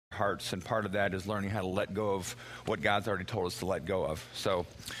hearts, and part of that is learning how to let go of what God's already told us to let go of. So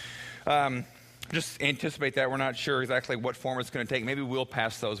just anticipate that. We're not sure exactly what form it's going to take. Maybe we'll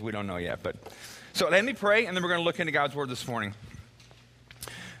pass those. We don't know yet. But so let me pray, and then we're going to look into God's word this morning.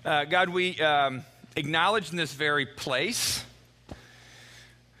 God, we acknowledge in this very place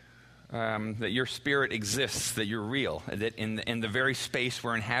that your Spirit exists, that you're real, that in the very space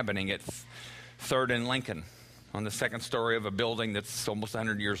we're inhabiting at 3rd and Lincoln, on the second story of a building that's almost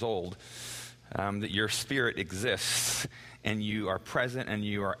 100 years old, that your Spirit exists, and you are present and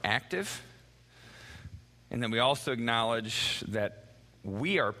you are active. And then we also acknowledge that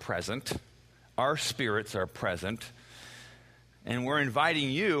we are present, our spirits are present, and we're inviting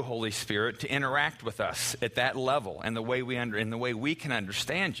you, Holy Spirit, to interact with us at that level and the way we can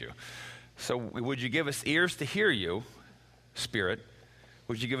understand you. So would you give us ears to hear you, Spirit?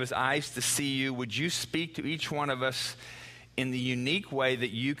 Would you give us eyes to see you? Would you speak to each one of us in the unique way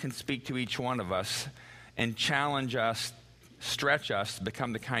that you can speak to each one of us and challenge us, stretch us to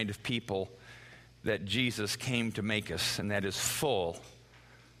become the kind of people that Jesus came to make us, and that is full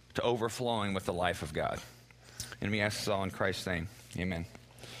to overflowing with the life of God. And we ask this all in Christ's name. Amen.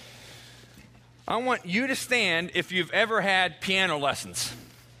 I want you to stand if you've ever had piano lessons.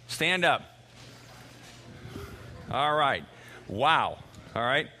 Stand up. All right. Wow. All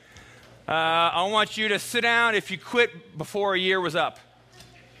right. I want you to sit down if you quit before a year was up.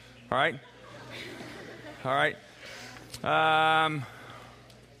 All right. All right.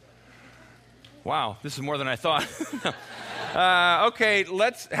 Wow. This is more than I thought. Okay,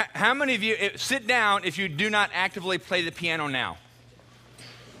 how many of you, sit down if you do not actively play the piano now?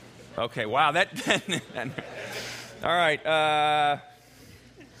 Okay, wow, all right,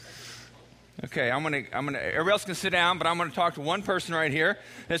 okay, I'm gonna, everybody else can sit down, but I'm gonna talk to one person right here.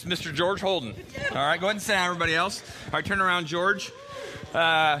 That's Mr. George Holden. All right, go ahead and sit down, everybody else. All right, turn around, George.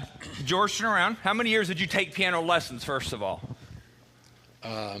 George, turn around. How many years did you take piano lessons, first of all?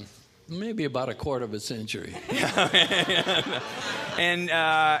 Maybe about a quarter of a century. And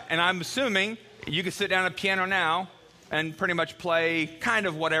I'm assuming you can sit down at a piano now and pretty much play kind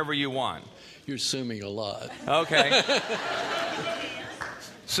of whatever you want. You're assuming a lot. Okay.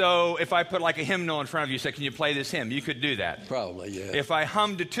 So if I put like a hymnal in front of you, say, can you play this hymn? You could do that. Probably, yeah. If I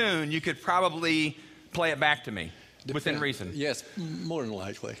hummed a tune, you could probably play it back to me. Within reason. Yes, more than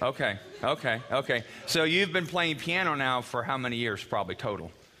likely. Okay. So you've been playing piano now for how many years probably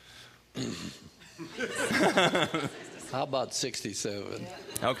total? How about 67?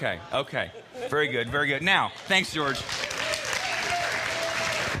 Okay. Very good. Now, thanks, George.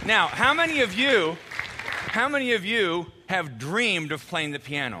 Now, how many of you have dreamed of playing the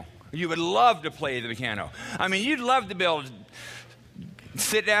piano? You would love to play the piano. I mean, you'd love to be able to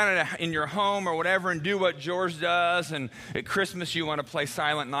sit down in your home or whatever and do what George does. And at Christmas, you want to play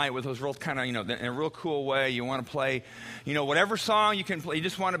Silent Night with those real kind of, in a real cool way. You want to play, whatever song you can play. You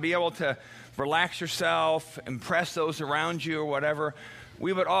just want to be able to relax yourself, impress those around you or whatever.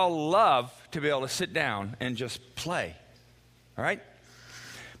 We would all love to be able to sit down and just play. All right?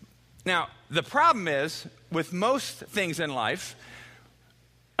 Now, the problem is, with most things in life,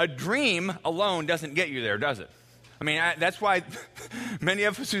 a dream alone doesn't get you there, does it? I mean, that's why many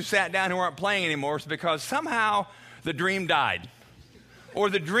of us who sat down who aren't playing anymore is because somehow the dream died. Or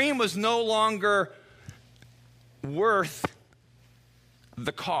the dream was no longer worth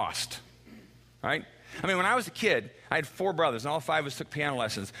the cost, right? I mean, when I was a kid, I had 4 brothers, and all 5 of us took piano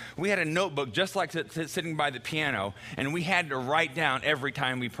lessons. We had a notebook just like sitting by the piano, and we had to write down every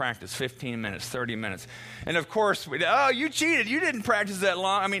time we practiced, 15 minutes, 30 minutes. And of course, you cheated. You didn't practice that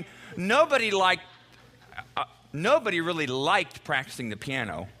long. I mean, nobody really liked practicing the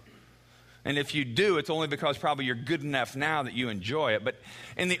piano. And if you do, it's only because probably you're good enough now that you enjoy it. But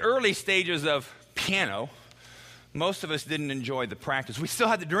in the early stages of piano, most of us didn't enjoy the practice. We still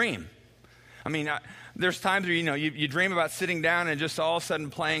had the dream. I mean, there's times where, you dream about sitting down and just all of a sudden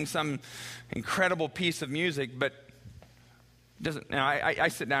playing some incredible piece of music, but it doesn't. Now, I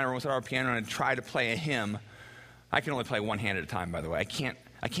sit down every once in a while at our piano and try to play a hymn. I can only play one hand at a time, by the way. I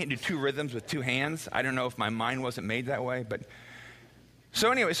can't do 2 rhythms with 2 hands. I don't know if my mind wasn't made that way, but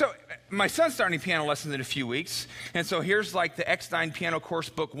so anyway, my son's starting piano lessons in a few weeks, and so here's like the X9 Piano Course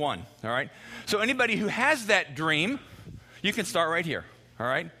Book 1, all right? So anybody who has that dream, you can start right here, all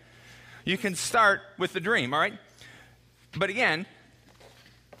right? You can start with the dream, all right? But again,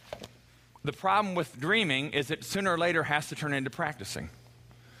 the problem with dreaming is that sooner or later has to turn into practicing,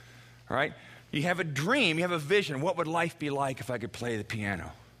 all right? You have a dream, you have a vision. What would life be like if I could play the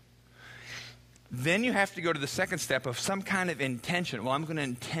piano? Then you have to go to the second step of some kind of intention. Well, I'm going to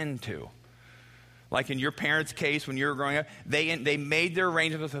intend to. Like in your parents' case, when you were growing up, they made their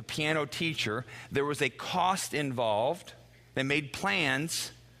arrangements with a piano teacher. There was a cost involved. They made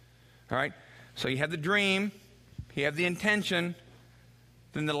plans, all right? So you have the dream, you have the intention,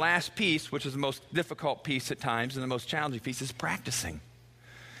 then the last piece, which is the most difficult piece at times and the most challenging piece, is practicing.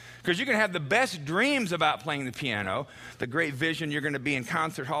 Because you can have the best dreams about playing the piano, the great vision you're going to be in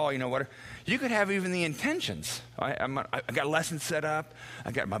concert hall, whatever. You could have even the intentions. I got lessons set up,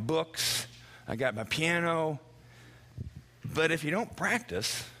 I got my books, I got my piano. But if you don't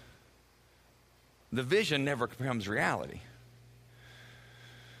practice, the vision never becomes reality.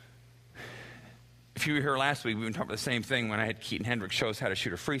 If you were here last week, we've been talking about the same thing when I had Keaton Hendricks show us how to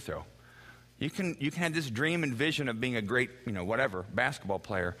shoot a free throw. You can have this dream and vision of being a great, basketball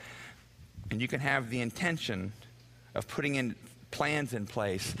player, and you can have the intention of putting in plans in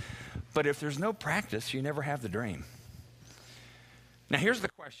place, but if there's no practice, you never have the dream. Now, here's the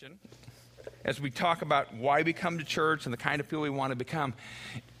question. As we talk about why we come to church and the kind of people we want to become,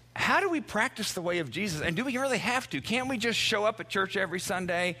 how do we practice the way of Jesus? And do we really have to? Can't we just show up at church every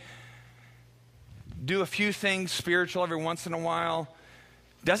Sunday, do a few things spiritual every once in a while?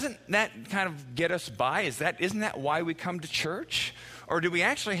 Doesn't that kind of get us by? Isn't that why we come to church? Or do we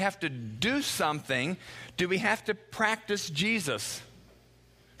actually have to do something? Do we have to practice Jesus?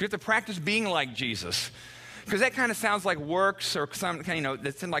 Do we have to practice being like Jesus? Because that kind of sounds like works or some kind,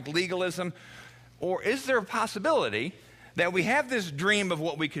 that's in like legalism. Or is there a possibility that we have this dream of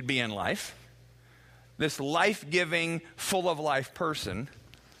what we could be in life, this life-giving, full of life person,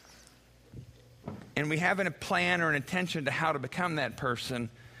 and we have a plan or an intention to how to become that person,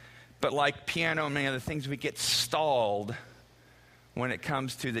 but like piano and many other things, we get stalled when it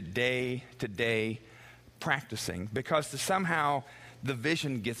comes to the day-to-day practicing because somehow the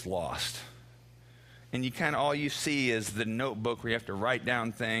vision gets lost. And all you see is the notebook where you have to write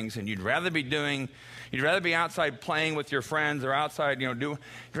down things, and you'd rather be outside playing with your friends or outside, you'd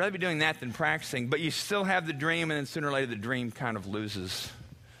rather be doing that than practicing, but you still have the dream, and then sooner or later the dream kind of loses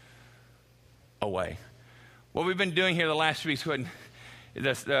away. What we've been doing here the last weeks,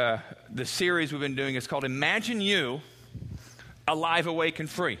 the series we've been doing is called Imagine You Alive, Awake, and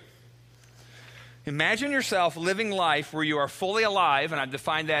Free. Imagine yourself living life where you are fully alive, and I've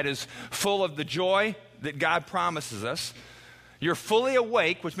defined that as full of the joy that God promises us. You're fully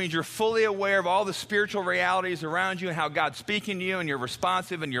awake, which means you're fully aware of all the spiritual realities around you and how God's speaking to you, and you're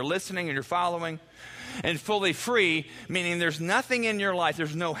responsive, and you're listening, and you're following. And fully free, meaning there's nothing in your life,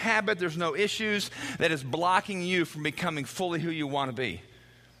 there's no habit, there's no issues that is blocking you from becoming fully who you want to be.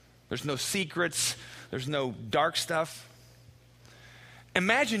 There's no secrets, there's no dark stuff.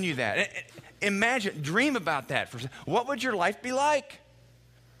 Imagine you that. Dream about that. What would your life be like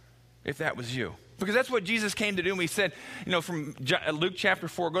if that was you? Because that's what Jesus came to do. And we said, from Luke chapter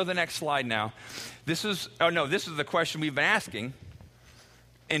 4, go to the next slide now. This is the question we've been asking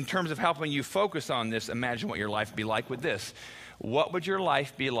in terms of helping you focus on this. Imagine what your life would be like with this. What would your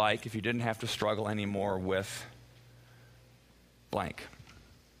life be like if you didn't have to struggle anymore with blank?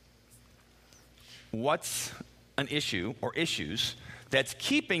 What's an issue or issues that's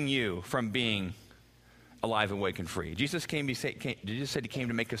keeping you from being alive, awake, and free? Jesus said he came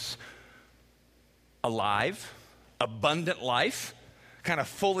to make us alive, abundant life, kind of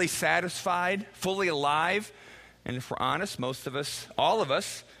fully satisfied, fully alive. And if we're honest, most of us, all of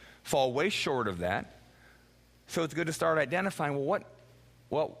us, fall way short of that. So it's good to start identifying, what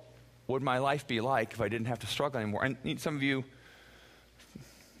would my life be like if I didn't have to struggle anymore? And some of you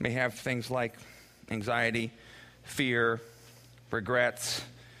may have things like anxiety, fear, regrets,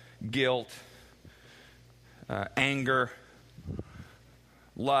 guilt, anger,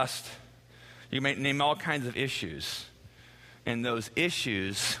 lust. You may name all kinds of issues. And those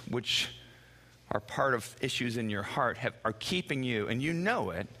issues, which are part of issues in your heart, are keeping you, and you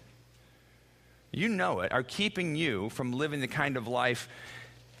know it, are keeping you from living the kind of life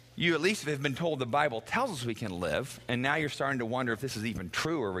you at least have been told the Bible tells us we can live, and now you're starting to wonder if this is even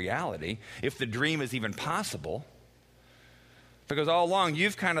true or reality, if the dream is even possible. Because all along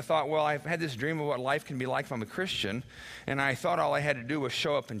you've kind of thought, well, I've had this dream of what life can be like if I'm a Christian, and I thought all I had to do was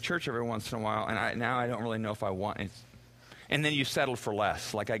show up in church every once in a while, and now I don't really know if I want it. And then you settled for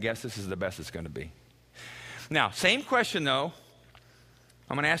less, like I guess this is the best it's going to be. Now, same question though.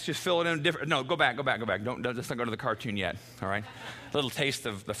 I'm going to ask you to fill it in different. No, go back. Don't let's not go to the cartoon yet, all right? A little taste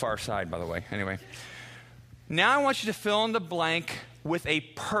of the far side, by the way. Anyway. Now I want you to fill in the blank with a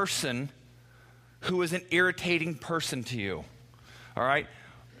person who is an irritating person to you, all right?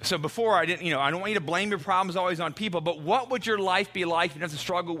 So before I don't want you to blame your problems always on people, but what would your life be like if you didn't have to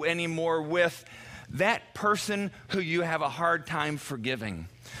struggle anymore with That person who you have a hard time forgiving,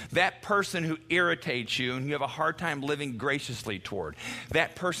 that person who irritates you and you have a hard time living graciously toward,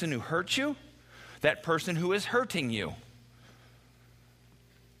 that person who hurts you, that person who is hurting you.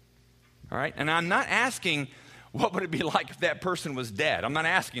 All right? And I'm not asking, what would it be like if that person was dead? I'm not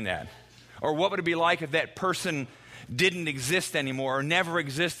asking that. Or what would it be like if that person didn't exist anymore or never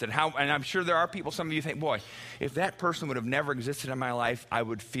existed? And I'm sure there are people, some of you think, boy, if that person would have never existed in my life, I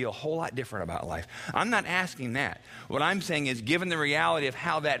would feel a whole lot different about life. I'm not asking that. What I'm saying is, given the reality of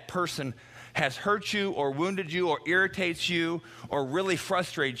how that person has hurt you or wounded you or irritates you or really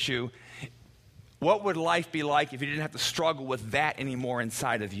frustrates you, what would life be like if you didn't have to struggle with that anymore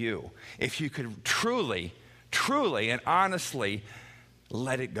inside of you? If you could truly, truly, and honestly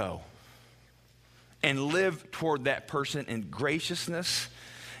let it go and live toward that person in graciousness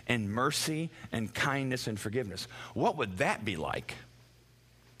and mercy and kindness and forgiveness. What would that be like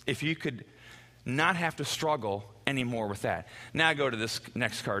if you could not have to struggle anymore with that? Now I go to this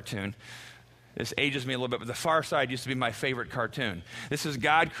next cartoon. This ages me a little bit, but The Far Side used to be my favorite cartoon. This is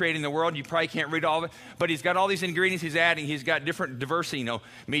God creating the world. You probably can't read all of it, but he's got all these ingredients he's adding. He's got different diversity,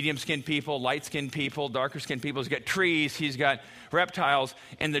 medium-skinned people, light-skinned people, darker-skinned people. He's got trees. He's got reptiles.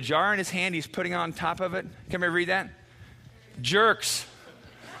 And the jar in his hand he's putting on top of it, can we read that? Jerks.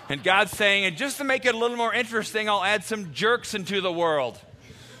 And God's saying, and just to make it a little more interesting, I'll add some jerks into the world.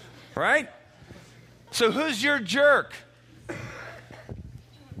 Right? So who's your jerk?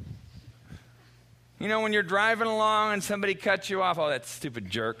 When you're driving along and somebody cuts you off, oh, that stupid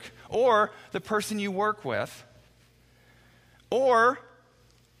jerk. Or the person you work with. Or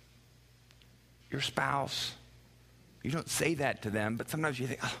your spouse. You don't say that to them, but sometimes you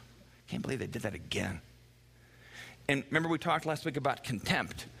think, oh, I can't believe they did that again. And remember we talked last week about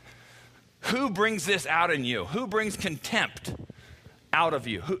contempt. Who brings this out in you? Who brings contempt out of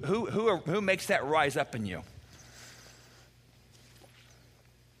you? Who makes that rise up in you?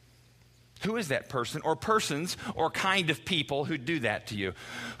 Who is that person or persons or kind of people who do that to you?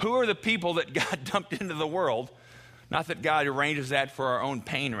 Who are the people that God dumped into the world? Not that God arranges that for our own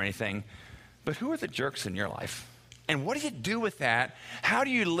pain or anything, but who are the jerks in your life? And what do you do with that? How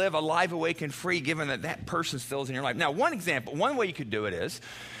do you live alive, awake, and free given that that person still is in your life? Now, one way you could do it is,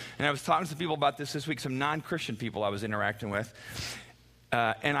 and I was talking to people about this week, some non-Christian people I was interacting with,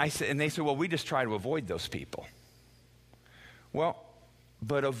 and they said, well, we just try to avoid those people. Well,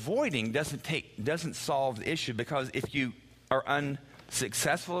 but avoiding doesn't solve the issue, because if you are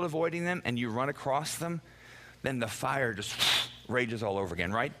unsuccessful at avoiding them and you run across them, then the fire just rages all over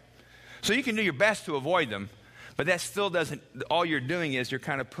again, right? So you can do your best to avoid them, but that still doesn't, all you're doing is you're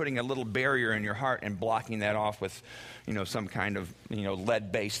kind of putting a little barrier in your heart and blocking that off with, some kind of,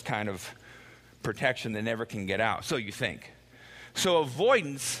 lead-based kind of protection that never can get out. So you think. So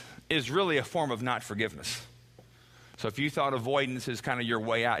avoidance is really a form of not forgiveness. So if you thought avoidance is kind of your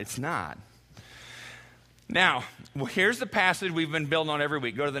way out, it's not. Now, here's the passage we've been building on every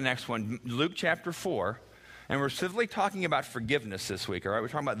week. Go to the next one, Luke chapter 4. And we're specifically talking about forgiveness this week, all right? We're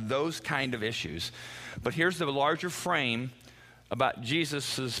talking about those kind of issues. But here's the larger frame about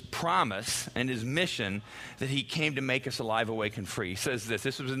Jesus' promise and his mission that he came to make us alive, awake, and free. He says this.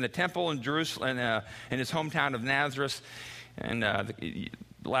 This was in the temple in Jerusalem, in his hometown of Nazareth. And the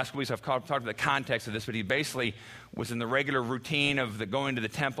last week I've talked about the context of this, but he basically was in the regular routine of going to the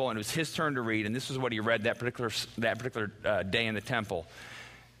temple, and it was his turn to read, and this is what he read that particular day in the temple.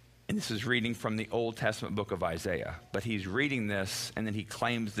 And this is reading from the Old Testament book of Isaiah. But he's reading this, and then he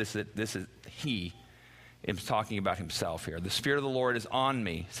claims he is talking about himself here. The Spirit of the Lord is on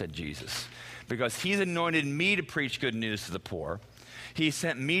me, said Jesus, because he's anointed me to preach good news to the poor. He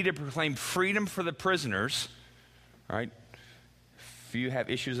sent me to proclaim freedom for the prisoners, all right? If you have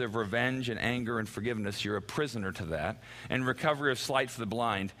issues of revenge and anger and forgiveness, you're a prisoner to that. And recovery of sight for the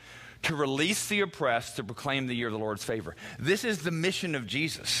blind, to release the oppressed, to proclaim the year of the Lord's favor. This is the mission of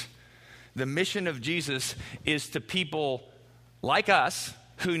Jesus. The mission of Jesus is to people like us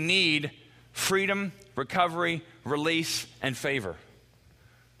who need freedom, recovery, release, and favor.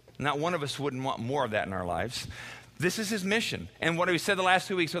 Not one of us wouldn't want more of that in our lives. This is his mission. And what we said the last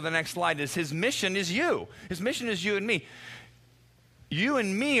 2 weeks on the next slide is his mission is you. His mission is you and me. You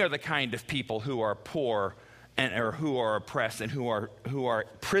and me are the kind of people who are poor or who are oppressed and who are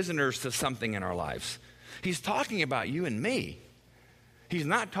prisoners to something in our lives. He's talking about you and me. He's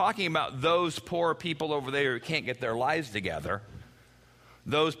not talking about those poor people over there who can't get their lives together.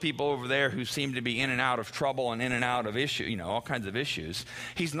 Those people over there who seem to be in and out of trouble and in and out of issue, all kinds of issues.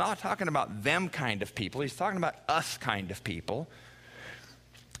 He's not talking about them kind of people. He's talking about us kind of people.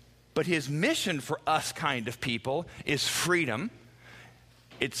 But his mission for us kind of people is freedom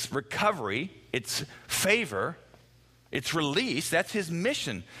it's recovery, it's favor, it's release. That's his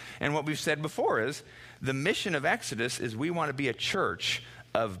mission. And what we've said before is the mission of Exodus is we want to be a church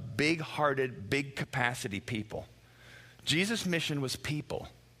of big-hearted, big-capacity people. Jesus' mission was people.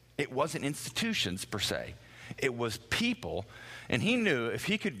 It wasn't institutions per se. It was people. And he knew if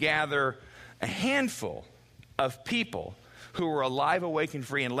he could gather a handful of people who were alive, awake, and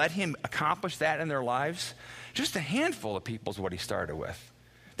free and let him accomplish that in their lives, just a handful of people is what he started with.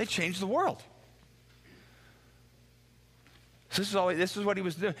 They changed the world. So this is what he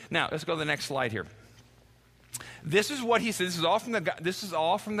was doing. Now, let's go to the next slide here. This is what he said. This is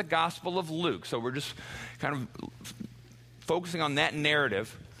all from the Gospel of Luke. So we're just kind of focusing on that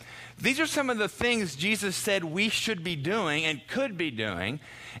narrative. These are some of the things Jesus said we should be doing and could be doing,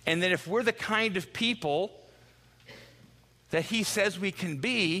 and that if we're the kind of people that he says we can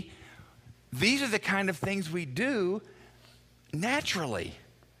be, these are the kind of things we do naturally.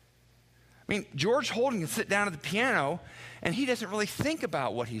 I mean, George Holden can sit down at the piano and he doesn't really think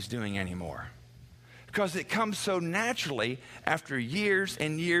about what he's doing anymore because it comes so naturally after years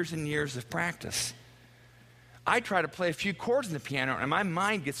and years and years of practice. I try to play a few chords on the piano and my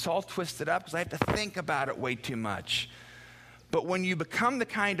mind gets all twisted up because I have to think about it way too much. But when you become the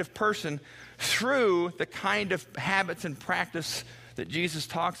kind of person through the kind of habits and practice that Jesus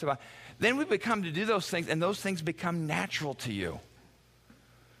talks about, then we become to do those things, and those things become natural to you.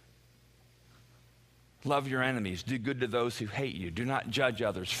 Love your enemies. Do good to those who hate you. Do not judge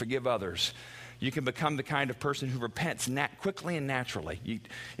others. Forgive others. You can become the kind of person who repents quickly and naturally.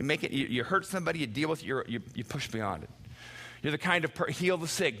 You hurt somebody, you deal with it, you push beyond it. You're the kind of heal the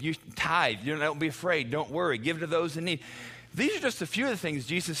sick. You tithe. You don't be afraid. Don't worry. Give to those in need. These are just a few of the things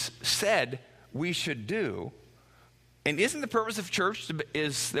Jesus said we should do. And isn't the purpose of church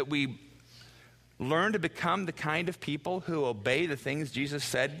is that we learn to become the kind of people who obey the things Jesus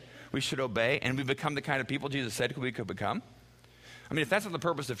said we should obey, and we become the kind of people Jesus said we could become? I mean, if that's not the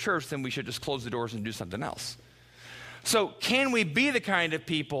purpose of church, then we should just close the doors and do something else. So can we be the kind of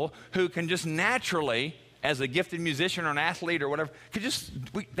people who can just naturally, as a gifted musician or an athlete or whatever,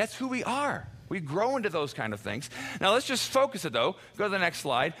 that's who we are. We grow into those kind of things. Now let's just focus it though. Go to the next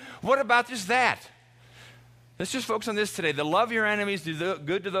slide. What about just that? Let's just focus on this today. To love your enemies, do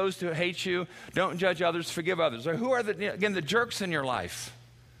good to those who hate you, don't judge others, forgive others. Or who are the jerks in your life?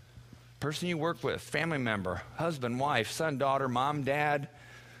 Person you work with, family member, husband, wife, son, daughter, mom, dad,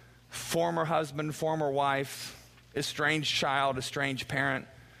 former husband, former wife, estranged child, estranged parent,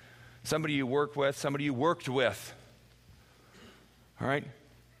 somebody you work with, somebody you worked with. All right?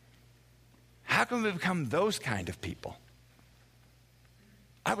 How can we become those kind of people?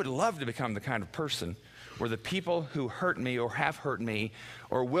 I would love to become the kind of person where the people who hurt me or have hurt me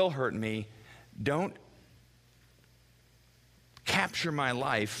or will hurt me don't capture my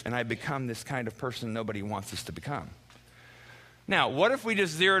life and I become this kind of person nobody wants us to become. Now, what if we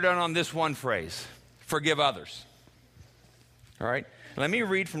just zeroed in on this one phrase? Forgive others. All right? Let me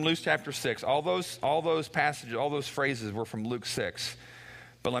read from Luke chapter 6. All those passages, all those phrases were from Luke 6.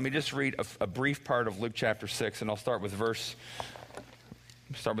 But let me just read a brief part of Luke chapter 6, and I'll start with verse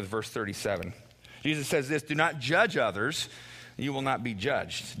 37. Jesus says this, do not judge others, you will not be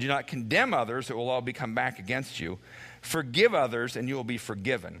judged. Do not condemn others, it will all come back against you. Forgive others, and you will be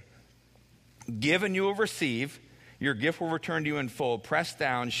forgiven. Give, and you will receive. Your gift will return to you in full, pressed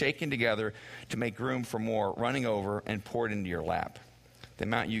down, shaken together to make room for more, running over and poured into your lap. The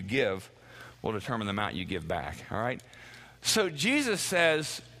amount you give will determine the amount you give back, all right? So Jesus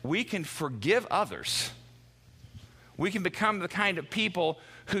says we can forgive others. We can become the kind of people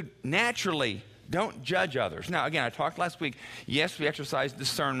who naturally don't judge others. Now, again, I talked last week. Yes, we exercise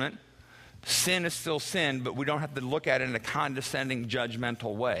discernment. Sin is still sin, but we don't have to look at it in a condescending,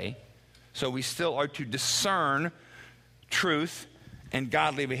 judgmental way. So we still are to discern truth and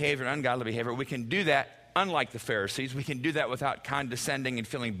godly behavior and ungodly behavior. We can do that, unlike the Pharisees. We can do that without condescending and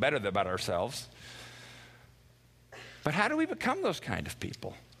feeling better about ourselves. But how do we become those kind of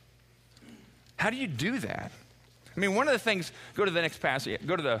people? How do you do that? I mean, one of the things, go to the next passage,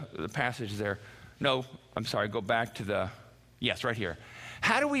 go to the passage there. No, I'm sorry, go back to yes, right here.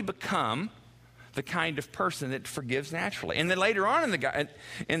 How do we become the kind of person that forgives naturally? And then later on in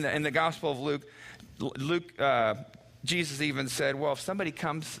the Gospel of Luke, Jesus even said, well, if somebody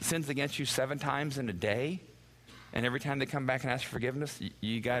sins against you 7 times in a day, and every time they come back and ask for forgiveness,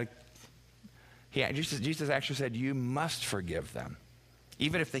 Jesus actually said, you must forgive them,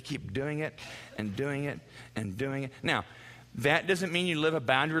 even if they keep doing it and doing it and doing it. Now, That doesn't mean you live a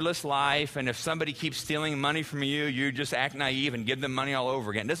boundaryless life, and if somebody keeps stealing money from you, you just act naive and give them money all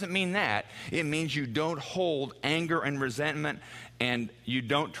over again. It doesn't mean that. It means you don't hold anger and resentment, and you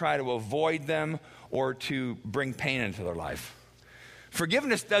don't try to avoid them or to bring pain into their life.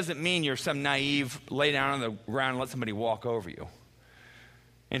 Forgiveness doesn't mean you're some naive, lay down on the ground and let somebody walk over you.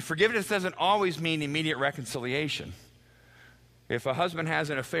 And forgiveness doesn't always mean immediate reconciliation. If a husband has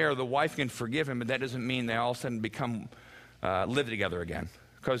an affair, the wife can forgive him, but that doesn't mean they all of a sudden live together again.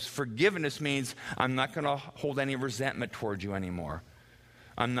 Because forgiveness means I'm not going to hold any resentment toward you anymore.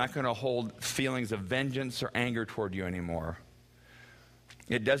 I'm not going to hold feelings of vengeance or anger toward you anymore.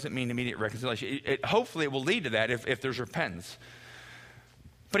 It doesn't mean immediate reconciliation. Hopefully it will lead to that if there's repentance.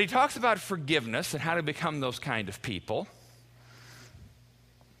 But he talks about forgiveness and how to become those kind of people.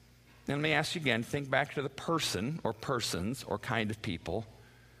 And let me ask you again, think back to the person or persons or kind of people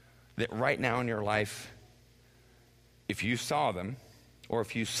that right now in your life, if you saw them, or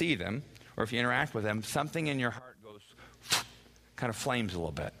if you see them, or if you interact with them, something in your heart goes, kind of flames a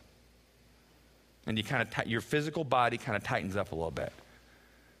little bit. And you kind of, your physical body kind of tightens up a little bit.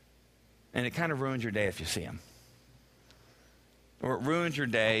 And it kind of ruins your day if you see them. Or it ruins your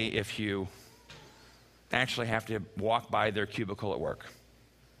day if you actually have to walk by their cubicle at work.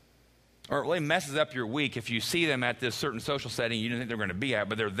 Or it really messes up your week if you see them at this certain social setting you didn't think they were going to be at,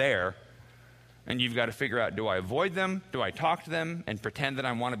 but they're there. And you've got to figure out, do I avoid them? Do I talk to them and pretend that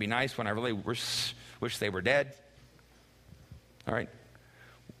I want to be nice when I really wish they were dead? All right.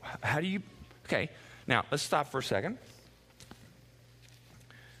 How do you... Okay, now let's stop for a second.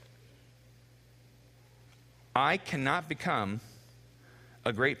 I cannot become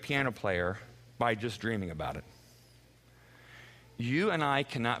a great piano player by just dreaming about it. You and I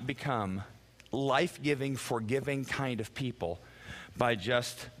cannot become life-giving, forgiving kind of people by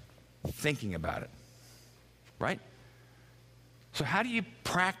just thinking about it, right? So how do you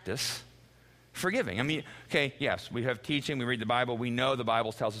practice forgiving? I mean, okay, yes, we have teaching, we read the Bible, we know the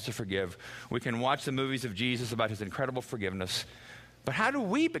Bible tells us to forgive. We can watch the movies of Jesus about his incredible forgiveness. But how do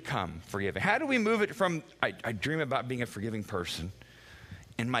we become forgiving? How do we move it from, I dream about being a forgiving person,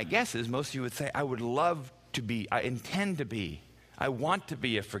 and my guess is most of you would say, I would love to be, I intend to be, I want to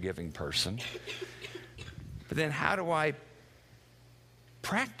be a forgiving person. But then how do I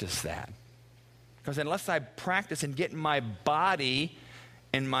practice that? Because unless I practice and get my body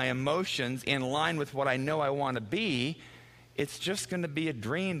and my emotions in line with what I know I want to be, it's just going to be a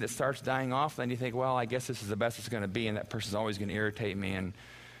dream that starts dying off. Then you think, well, I guess this is the best it's going to be, and that person's always going to irritate me, and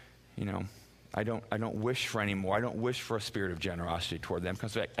you know, I don't wish for any more. I don't wish for a spirit of generosity toward them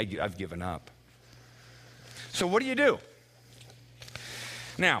because I've given up. So what do you do?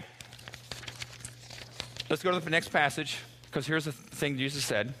 Now, let's go to the next passage, because here's the thing Jesus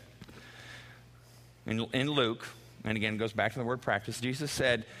said in Luke, and again, it goes back to the word practice. Jesus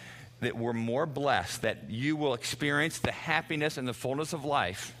said that we're more blessed, that you will experience the happiness and the fullness of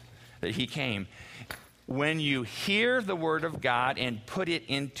life that he came when you hear the word of God and put it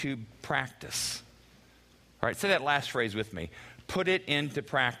into practice. All right, say that last phrase with me. Put it into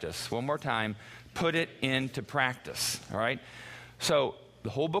practice. One more time. Put it into practice. All right? So the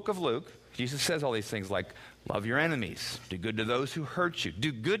whole book of Luke, Jesus says all these things like, love your enemies, do good to those who hurt you,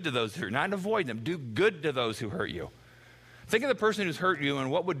 do good to those who hurt you, not avoid them, do good to those who hurt you. Think of the person who's hurt you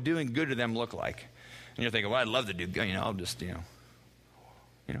and what would doing good to them look like. And you're thinking, well, I'd love to do good, I'll just, you know.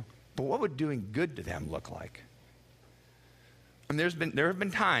 But what would doing good to them look like? And there have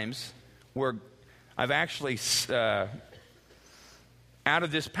been times where I've actually, out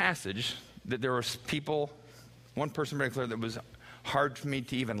of this passage, that there were people, one person very clear that was hard for me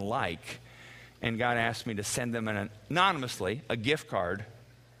to even like, and God asked me to send them anonymously a gift card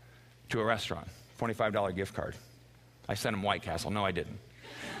to a restaurant, $25 gift card. I sent them White Castle. No, I didn't.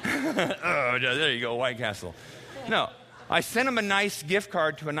 Oh, there you go, White Castle. No, I sent them a nice gift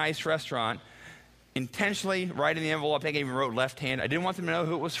card to a nice restaurant, intentionally writing the envelope. I think I even wrote left hand. I didn't want them to know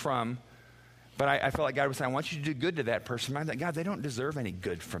who it was from, but I felt like God was saying, I want you to do good to that person. I'm like, God, they don't deserve any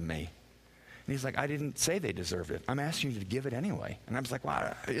good from me. And he's like, I didn't say they deserved it. I'm asking you to give it anyway. And I was like,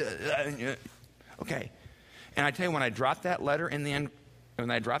 wow, okay. And I tell you, when I dropped that letter in the end,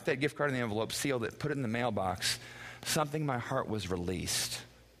 when I dropped that gift card in the envelope, sealed it, put it in the mailbox, something in my heart was released.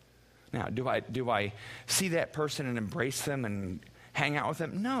 Now, do I see that person and embrace them and hang out with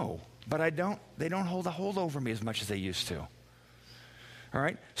them? No, but they don't hold a hold over me as much as they used to. All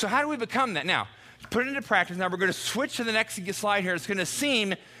right? So how do we become that? Now, put it into practice. Now we're going to switch to the next slide here. It's going to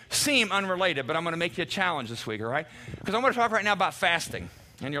seem unrelated, but I'm going to make you a challenge this week, all right? Because I'm going to talk right now about fasting.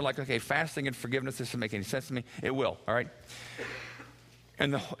 And you're like, okay, fasting and forgiveness, this doesn't make any sense to me. It will, all right?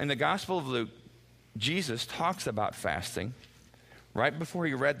 In the Gospel of Luke, Jesus talks about fasting. Right before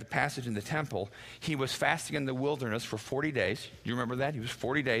he read the passage in the temple, he was fasting in the wilderness for 40 days. Do you remember that? He was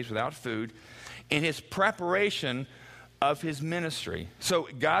 40 days without food in his preparation of his ministry. So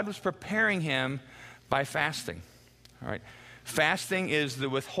God was preparing him by fasting. All right. Fasting is the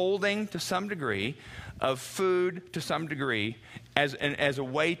withholding to some degree of food to some degree as a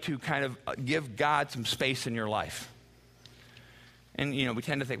way to kind of give God some space in your life. And, we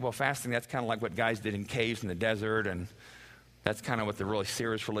tend to think, well, fasting, that's kind of like what guys did in caves in the desert, and that's kind of what the really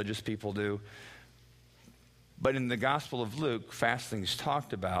serious religious people do. But in the Gospel of Luke, fasting is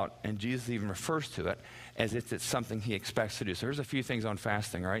talked about, and Jesus even refers to it as if it's something he expects to do. So here's a few things on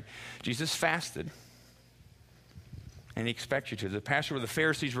fasting, all right? Jesus fasted, and he expects you to. The passage where the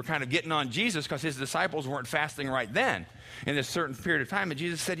Pharisees were kind of getting on Jesus because his disciples weren't fasting right then in this certain period of time. And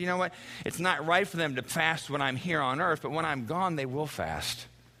Jesus said, you know what? It's not right for them to fast when I'm here on earth, but when I'm gone, they will fast.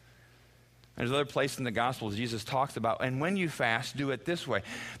 There's another place in the Gospels Jesus talks about, and when you fast, do it this way.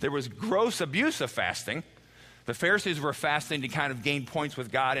 There was gross abuse of fasting. The Pharisees were fasting to kind of gain points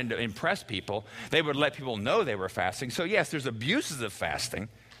with God and to impress people. They would let people know they were fasting. So yes, there's abuses of fasting.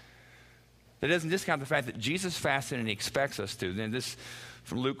 That doesn't discount the fact that Jesus fasted and he expects us to. Then this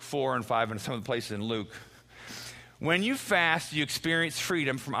from Luke 4 and 5 and some of the places in Luke. When you fast, you experience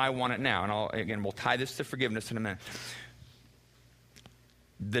freedom from I want it now. And we'll tie this to forgiveness in a minute.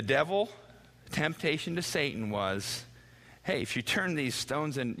 The devil temptation to Satan was, hey, if you turn these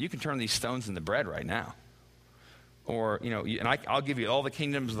stones in, you can turn these stones into bread right now. Or, and I'll give you all the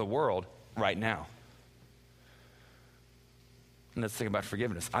kingdoms of the world right now. And let's think about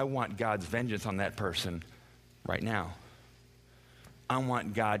forgiveness. I want God's vengeance on that person right now. I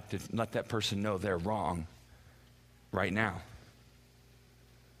want God to let that person know they're wrong right now.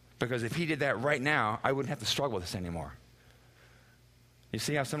 Because if he did that right now, I wouldn't have to struggle with this anymore. You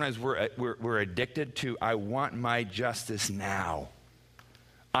see how sometimes we're addicted to, I want my justice now.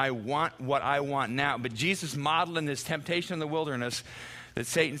 I want what I want now. But Jesus modeled in this temptation in the wilderness that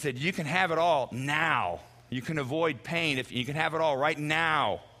Satan said, you can have it all now. You can avoid pain if you can have it all right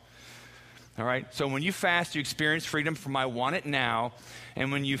now. All right? So when you fast, you experience freedom from I want it now.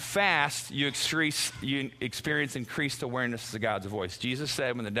 And when you fast, you experience increased awareness of God's voice. Jesus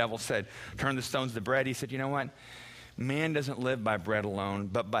said, when the devil said, turn the stones to bread, he said, you know what? Man doesn't live by bread alone,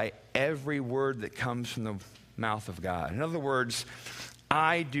 but by every word that comes from the mouth of God. In other words,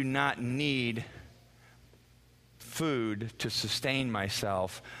 I do not need food to sustain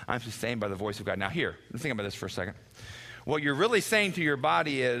myself. I'm sustained by the voice of God. Now here, let's think about this for a second. What you're really saying to your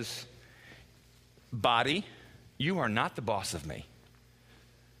body is, body, you are not the boss of me.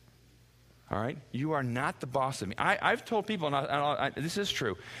 All right? You are not the boss of me. I've told people, and this is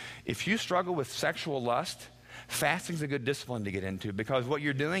true, if you struggle with sexual lust, fasting's a good discipline to get into, because what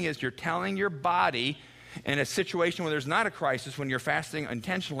you're doing is you're telling your body in a situation where there's not a crisis, when you're fasting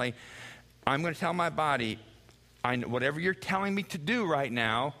intentionally, I'm going to tell my body, whatever you're telling me to do right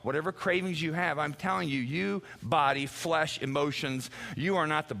now, whatever cravings you have, I'm telling you, you, body, flesh, emotions, you are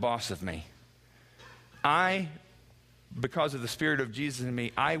not the boss of me. Because of the Spirit of Jesus in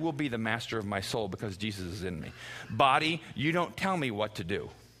me, I will be the master of my soul because Jesus is in me. Body, you don't tell me what to do.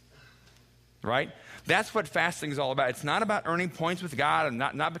 Right? That's what fasting is all about. It's not about earning points with God, and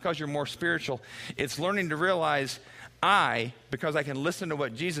not because you're more spiritual. It's learning to realize because I can listen to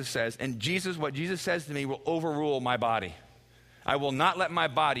what Jesus says, and what Jesus says to me will overrule my body. I will not let my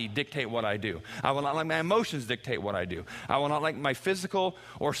body dictate what I do. I will not let my emotions dictate what I do. I will not let my physical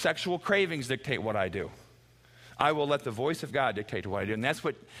or sexual cravings dictate what I do. I will let the voice of God dictate what I do. And that's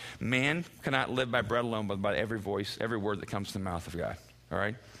what man cannot live by bread alone, but by every voice, every word that comes from the mouth of God. All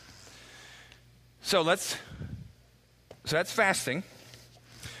right? So that's fasting.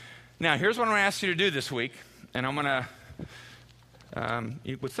 Now, here's what I'm going to ask you to do this week. And I'm going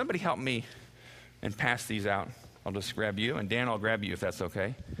to, would somebody help me and pass these out? I'll just grab you, and Dan, I'll grab you if that's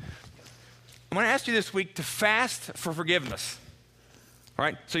okay. I'm going to ask you this week to fast for forgiveness. All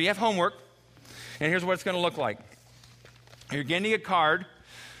right? So you have homework, and here's what it's going to look like. You're getting a card.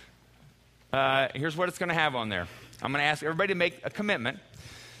 Here's what it's going to have on there. I'm going to ask everybody to make a commitment.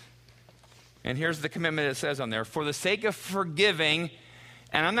 And here's the commitment it says on there. For the sake of forgiving,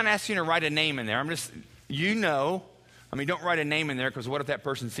 and I'm not asking you to write a name in there. Don't write a name in there, because what if that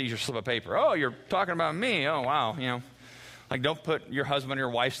person sees your slip of paper? Oh, you're talking about me. Oh, wow. Like, don't put your husband or your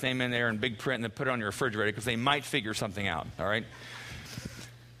wife's name in there in big print and then put it on your refrigerator, because they might figure something out, all right?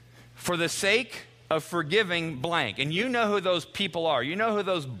 For the sake of forgiving blank. And you know who those people are. You know who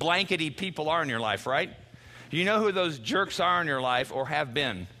those blankety people are in your life, right? You know who those jerks are in your life or have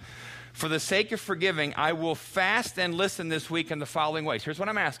been. For the sake of forgiving, I will fast and listen this week in the following ways. Here's what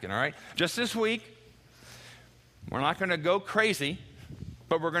I'm asking, all right? Just this week, We're not going to go crazy,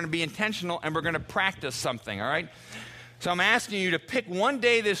 but we're going to be intentional and we're going to practice something, all right? So I'm asking you to pick one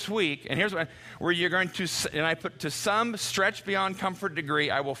day this week, and here's where you're going to, and I put to some stretch beyond comfort degree,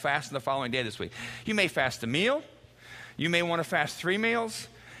 I will fast the following day this week. You may fast a meal. You may want to fast 3 meals.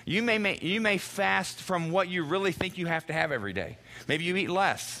 You may fast from what you really think you have to have every day. Maybe you eat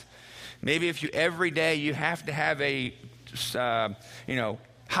less. Maybe if every day you have to have a,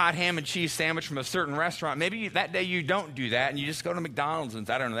 hot ham and cheese sandwich from a certain restaurant, maybe that day you don't do that and you just go to McDonald's and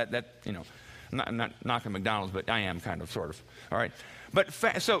I don't know, I'm not knocking McDonald's, but I am kind of, sort of. All right. But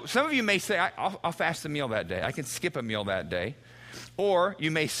so some of you may say, I'll fast a meal that day. I can skip a meal that day. Or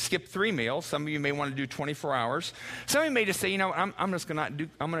you may skip 3 meals. Some of you may want to do 24 hours. Some of you may just say, I'm going to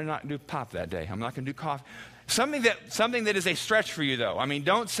not do pop that day. I'm not going to do coffee. Something that is a stretch for you, though. I mean,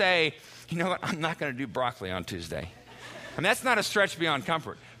 don't say, I'm not going to do broccoli on Tuesday. I mean, that's not a stretch beyond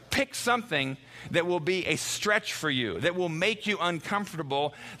comfort. Pick something that will be a stretch for you, that will make you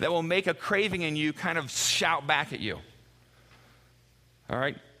uncomfortable, that will make a craving in you kind of shout back at you. All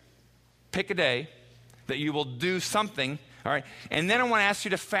right? Pick a day that you will do something. All right, and then I want to ask you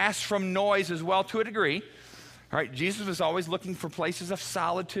to fast from noise as well to a degree. All right, Jesus was always looking for places of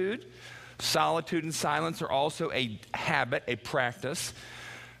solitude. Solitude and silence are also a habit, a practice.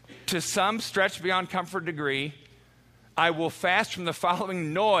 To some stretch beyond comfort degree, I will fast from the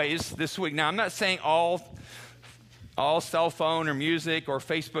following noise this week. Now, I'm not saying all cell phone or music or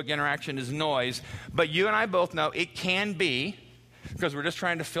Facebook interaction is noise, but you and I both know it can be, because we're just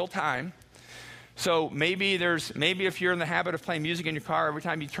trying to fill time. So maybe if you're in the habit of playing music in your car every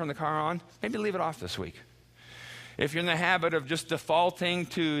time you turn the car on, maybe leave it off this week. If you're in the habit of just defaulting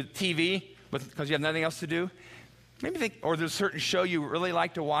to TV because you have nothing else to do, or there's a certain show you really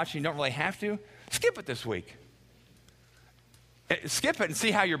like to watch and you don't really have to, skip it this week. Skip it and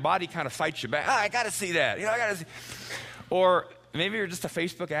see how your body kind of fights you back. I got to see that. I got to see. Or maybe you're just a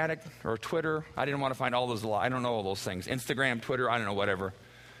Facebook addict or Twitter. I didn't want to find all those. I don't know all those things. Instagram, Twitter, I don't know, whatever.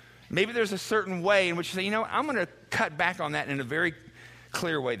 Maybe there's a certain way in which you say, I'm going to cut back on that in a very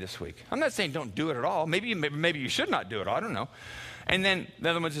clear way this week. I'm not saying don't do it at all. Maybe you should not do it. I don't know. And then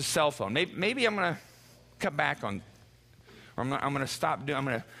the other one's a cell phone. Maybe I'm going to cut back on, or I'm going to stop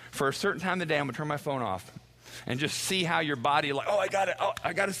doing. For a certain time of the day, I'm going to turn my phone off and just see how your body, I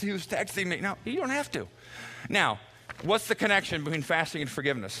got to see who's texting me. No, you don't have to. Now, what's the connection between fasting and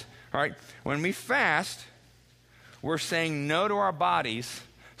forgiveness? All right, when we fast, we're saying no to our bodies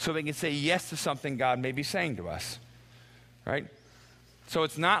so we can say yes to something God may be saying to us, right? So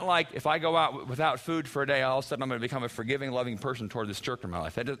it's not like if I go out without food for a day, all of a sudden I'm going to become a forgiving, loving person toward this jerk in my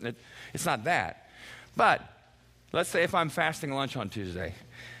life. It's not that. But let's say if I'm fasting lunch on Tuesday,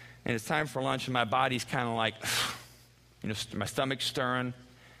 and it's time for lunch, and my body's kind of like, my stomach's stirring.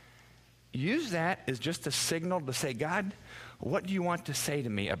 Use that as just a signal to say, God, what do you want to say to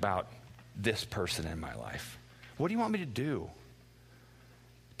me about this person in my life? What do you want me to do?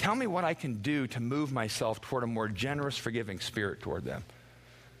 Tell me what I can do to move myself toward a more generous, forgiving spirit toward them.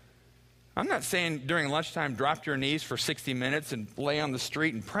 I'm not saying during lunchtime, drop your knees for 60 minutes and lay on the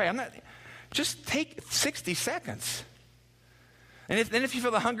street and pray. Just take 60 seconds. And if you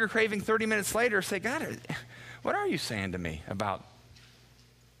feel the hunger craving 30 minutes later, say, God, what are you saying to me about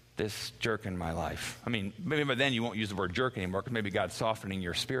this jerk in my life? I mean, maybe by then you won't use the word jerk anymore because maybe God's softening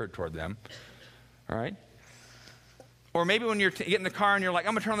your spirit toward them. All right? Or maybe when you're getting in the car and you're like,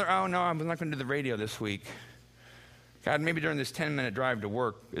 I'm going to turn on I'm not going to do the radio this week. God, maybe during this 10-minute drive to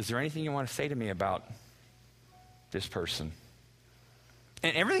work, is there anything you want to say to me about this person?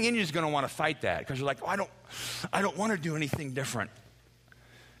 And everything in you is going to want to fight that because you're like, I don't want to do anything different.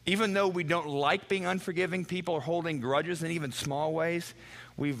 Even though we don't like being unforgiving people or holding grudges in even small ways,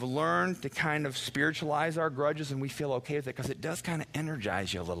 we've learned to kind of spiritualize our grudges and we feel okay with it because it does kind of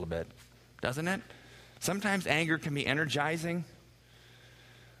energize you a little bit, doesn't it? Sometimes anger can be energizing,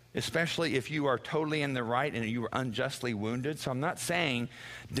 especially if you are totally in the right and you were unjustly wounded. So I'm not saying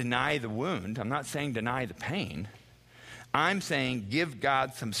deny the wound. I'm not saying deny the pain. I'm saying give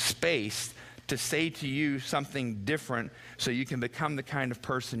God some space to say to you something different so you can become the kind of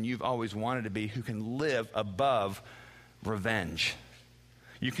person you've always wanted to be who can live above revenge.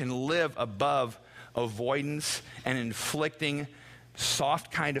 You can live above avoidance and inflicting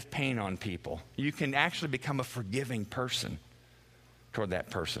soft kind of pain on people. You can actually become a forgiving person toward that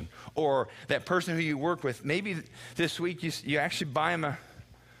person. Or that person who you work with, maybe this week you actually buy them a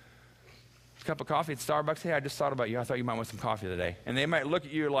cup of coffee at Starbucks. Hey, I just thought about you. I thought you might want some coffee today. And they might look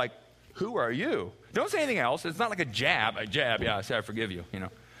at you like, who are you? Don't say anything else. It's not like a jab, yeah, I say I forgive you,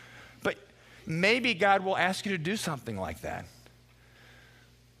 But maybe God will ask you to do something like that.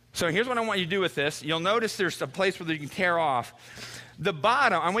 So here's what I want you to do with this. You'll notice there's a place where you can tear off. The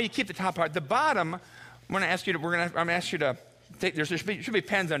bottom, I want you to keep the top part. The bottom, I'm going to ask you to take, there should be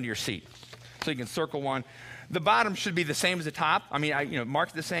pens under your seat. So you can circle one. The bottom should be the same as the top. Mark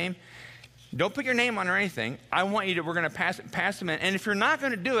it the same. Don't put your name on or anything. I want you to, we're going to pass them in. And if you're not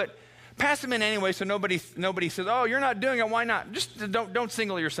going to do it, pass them in anyway so nobody says, oh, you're not doing it, why not? Just don't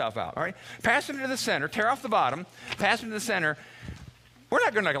single yourself out, all right? Pass them to the center, tear off the bottom, pass them to the center. We're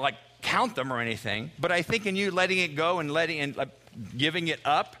not going to count them or anything, but I think in you letting it go and giving it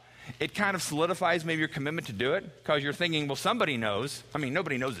up, it kind of solidifies maybe your commitment to do it because you're thinking, well, somebody knows.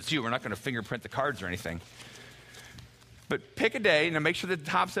 Nobody knows it's you. We're not going to fingerprint the cards or anything. But pick a day, and make sure that the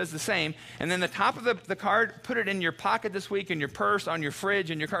top says the same, and then the top of the card, put it in your pocket this week, in your purse, on your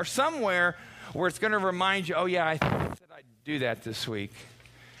fridge, in your car, somewhere where it's going to remind you, oh yeah, I said I'd do that this week.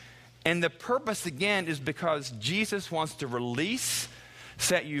 And the purpose, again, is because Jesus wants to release,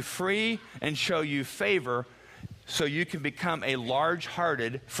 set you free, and show you favor so you can become a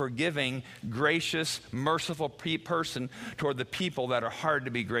large-hearted, forgiving, gracious, merciful person toward the people that are hard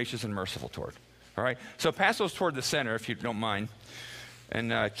to be gracious and merciful toward. All right? So pass those toward the center, if you don't mind.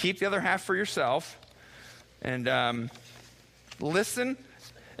 And keep the other half for yourself. And listen.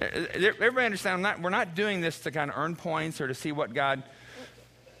 Everybody understand, we're not doing this to kind of earn points or to see what God...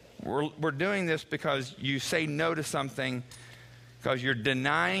 We're doing this because you say no to something because you're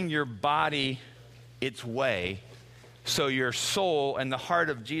denying your body its way so your soul and the heart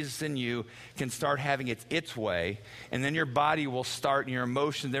of Jesus in you can start having its way, and then your body will start, and your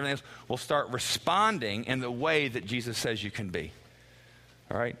emotions, everything else will start responding in the way that Jesus says you can be.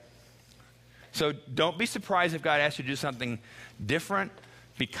 All right? So don't be surprised if God asks you to do something different.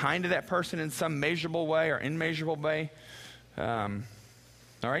 Be kind to that person in some measurable way or immeasurable way. All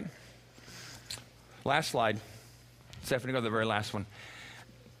right? Last slide. Stephanie, go to the very last one.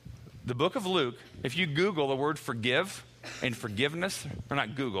 The book of Luke, if you Google the word forgive and forgiveness, or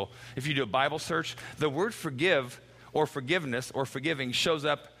not Google, if you do a Bible search, the word forgive or forgiveness or forgiving shows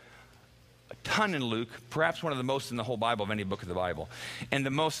up a ton in Luke, perhaps one of the most in the whole Bible of any book of the Bible. And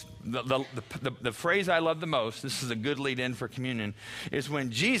the phrase I love the most, this is a good lead in for communion, is when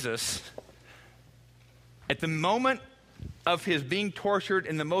Jesus, at the moment of his being tortured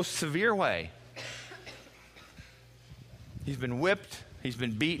in the most severe way, he's been whipped, he's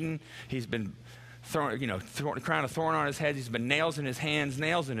been beaten, he's been thrown, crown of thorn on his head, he's been nails in his hands,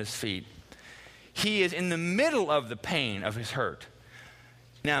 nails in his feet. He is in the middle of the pain of his hurt.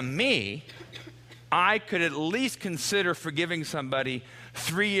 Now I could at least consider forgiving somebody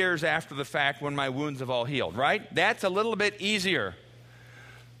 3 years after the fact when my wounds have all healed, right? That's a little bit easier.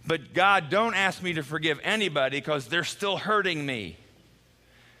 But God, don't ask me to forgive anybody because they're still hurting me.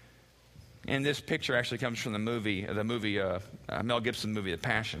 And this picture actually comes from the movie Mel Gibson movie, The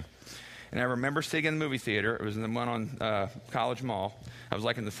Passion. And I remember sitting in the movie theater. It was in the one on College Mall. I was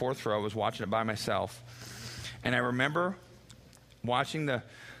in the fourth row. I was watching it by myself. And I remember watching the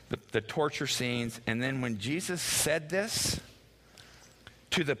torture scenes. And then when Jesus said this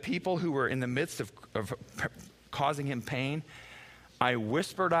to the people who were in the midst of causing him pain, I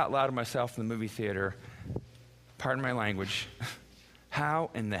whispered out loud to myself in the movie theater, pardon my language,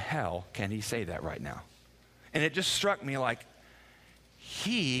 how in the hell can he say that right now? And it just struck me like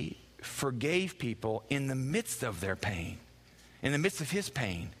he forgave people in the midst of their pain, in the midst of his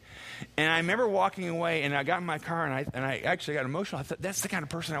pain. And I remember walking away, and I got in my car, and I actually got emotional. I thought, that's the kind of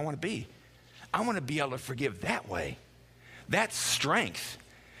person I want to be. I want to be able to forgive that way. That's strength.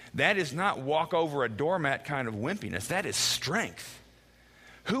 That is not walk over a doormat kind of wimpiness. That is strength.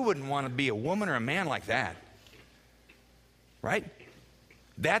 Who wouldn't want to be a woman or a man like that? Right?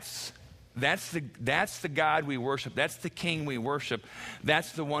 That's the God we worship. That's the King we worship.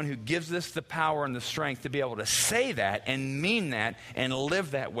 That's the one who gives us the power and the strength to be able to say that and mean that and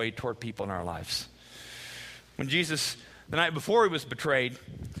live that way toward people in our lives. When Jesus, the night before he was betrayed,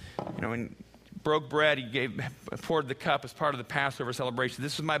 when broke bread, he poured the cup as part of the Passover celebration.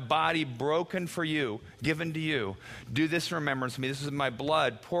 This is my body broken for you, given to you. Do this in remembrance of me. This is my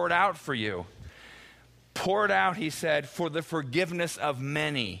blood poured out for you. Poured out, he said, for the forgiveness of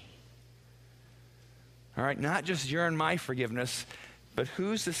many. All right, not just your and my forgiveness, but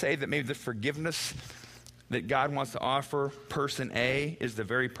who's to say that maybe the forgiveness that God wants to offer person A is the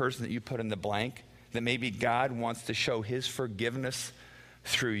very person that you put in the blank? That maybe God wants to show his forgiveness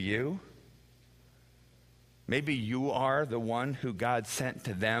through you? Maybe you are the one who God sent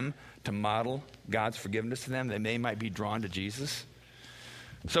to them to model God's forgiveness to them, that they might be drawn to Jesus.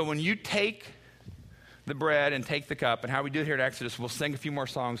 So when you take the bread and take the cup, and how we do it here at Exodus, we'll sing a few more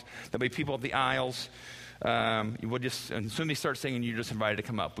songs. There'll be people at the aisles. We'll just, as soon as he starts singing, you're just invited to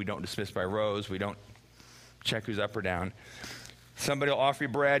come up. We don't dismiss by rows. We don't check who's up or down. Somebody will offer you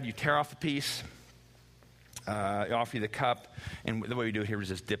bread. You tear off a piece. They offer you the cup. And the way we do it here is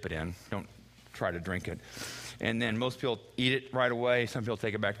just dip it in. Don't try to drink it. And then most people eat it right away. Some people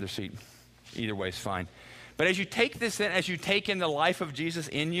take it back to their seat. Either way is fine. But as you take this in, as you take in the life of Jesus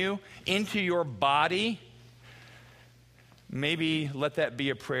in you, into your body, maybe let that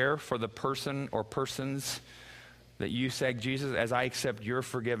be a prayer for the person or persons that you say, Jesus, as I accept your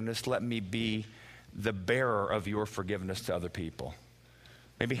forgiveness, let me be the bearer of your forgiveness to other people.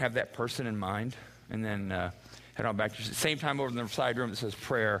 Maybe have that person in mind, and then head on back to the same time over in the side room that says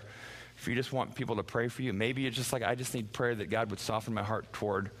prayer. If you just want people to pray for you, maybe you're just like, I just need prayer that God would soften my heart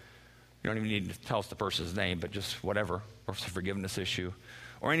toward. You don't even need to tell us the person's name, but just whatever, or it's a forgiveness issue,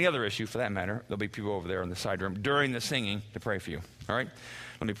 or any other issue for that matter. There'll be people over there in the side room during the singing to pray for you. All right?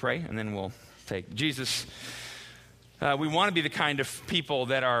 Let me pray, and then we'll take Jesus. We want to be the kind of people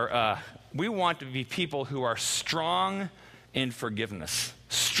that are, we want to be people who are strong in forgiveness,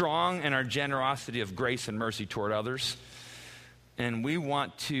 strong in our generosity of grace and mercy toward others. And we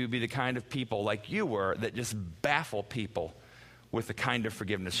want to be the kind of people like you were that just baffle people with the kind of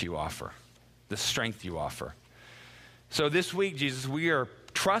forgiveness you offer, the strength you offer. So this week, Jesus, we are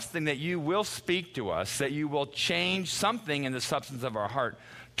trusting that you will speak to us, that you will change something in the substance of our heart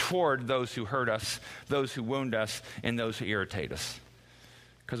toward those who hurt us, those who wound us, and those who irritate us.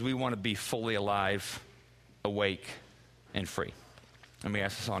 Because we want to be fully alive, awake, and free. And we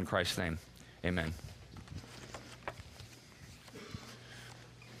ask this all in Christ's name. Amen.